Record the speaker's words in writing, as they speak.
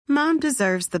Mom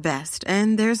deserves the best,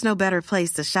 and there's no better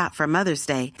place to shop for Mother's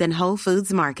Day than Whole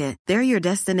Foods Market. They're your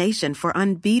destination for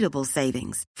unbeatable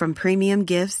savings, from premium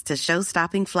gifts to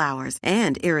show-stopping flowers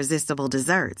and irresistible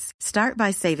desserts. Start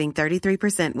by saving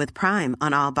 33% with Prime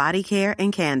on all body care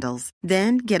and candles.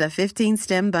 Then get a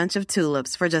 15-stem bunch of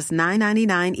tulips for just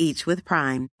 $9.99 each with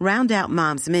Prime. Round out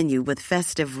Mom's menu with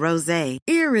festive rosé,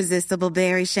 irresistible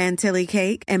berry chantilly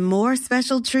cake, and more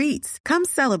special treats. Come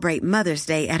celebrate Mother's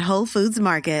Day at Whole Foods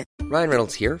Market. Ryan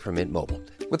Reynolds here from Mint Mobile.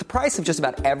 With the price of just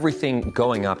about everything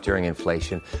going up during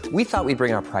inflation, we thought we'd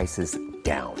bring our prices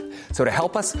down. So to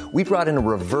help us, we brought in a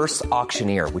reverse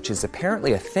auctioneer, which is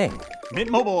apparently a thing. Mint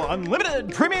Mobile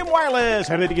Unlimited Premium Wireless.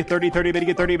 How to get 30, 30, bit to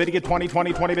get 30, bit to get 20,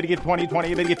 20, 20, bit to get 20,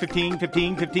 20, bit to get 15,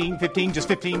 15, 15, 15, just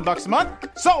 $15 a month?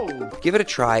 Sold! Give it a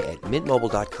try at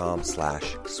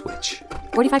mintmobile.com/switch.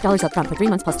 $45 up front for 3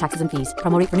 months plus taxes and fees.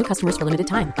 Promo rate for new customers for limited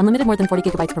time. Unlimited more than 40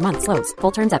 gigabytes per month. Slows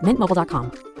full terms at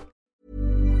mintmobile.com.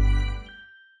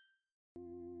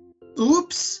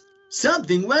 Oops!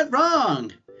 Something went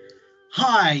wrong!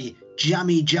 Hi,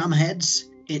 Jammy Jamheads.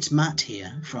 It's Matt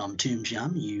here from Tomb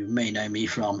Jam. You may know me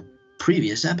from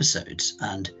previous episodes,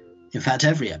 and in fact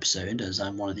every episode, as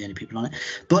I'm one of the only people on it.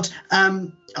 But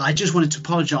I just wanted to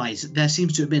apologise. There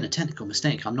seems to have been a technical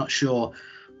mistake. I'm not sure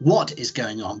what is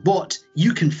going on, but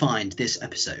you can find this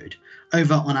episode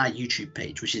over on our YouTube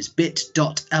page, which is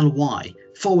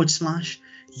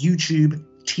bit.ly/YouTube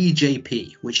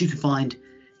TJP, which you can find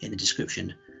in the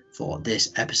description for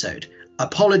this episode.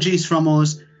 Apologies from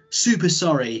us. Super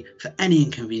sorry for any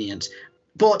inconvenience.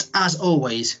 But as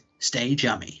always, stay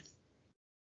jammy.